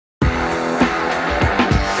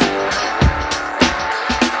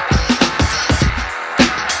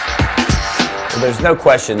there's no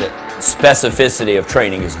question that specificity of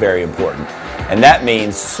training is very important. And that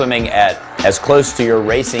means swimming at as close to your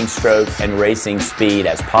racing stroke and racing speed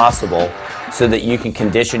as possible so that you can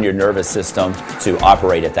condition your nervous system to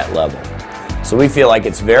operate at that level. So we feel like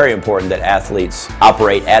it's very important that athletes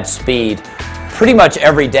operate at speed pretty much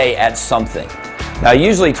every day at something. Now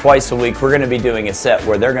usually twice a week we're going to be doing a set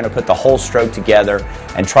where they're going to put the whole stroke together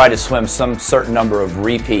and try to swim some certain number of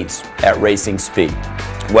repeats at racing speed.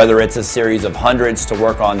 Whether it's a series of hundreds to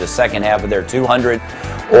work on the second half of their 200,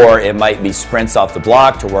 or it might be sprints off the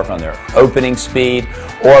block to work on their opening speed,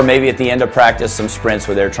 or maybe at the end of practice some sprints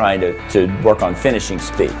where they're trying to work on finishing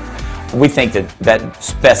speed. We think that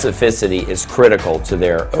specificity is critical to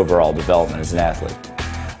their overall development as an athlete.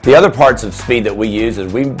 The other parts of speed that we use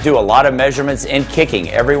is we do a lot of measurements in kicking.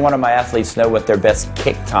 Every one of my athletes know what their best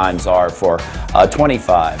kick times are for a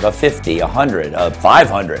 25, a 50, a 100, a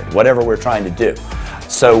 500, whatever we're trying to do.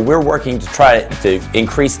 So we're working to try to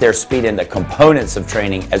increase their speed in the components of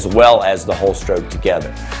training as well as the whole stroke together.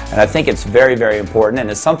 And I think it's very, very important,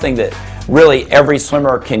 and it's something that really every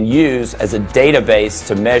swimmer can use as a database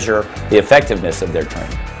to measure the effectiveness of their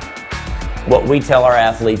training. What we tell our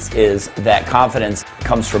athletes is that confidence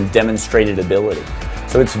comes from demonstrated ability.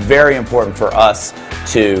 So it's very important for us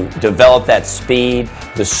to develop that speed,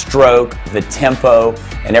 the stroke, the tempo,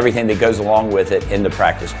 and everything that goes along with it in the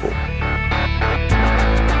practice pool.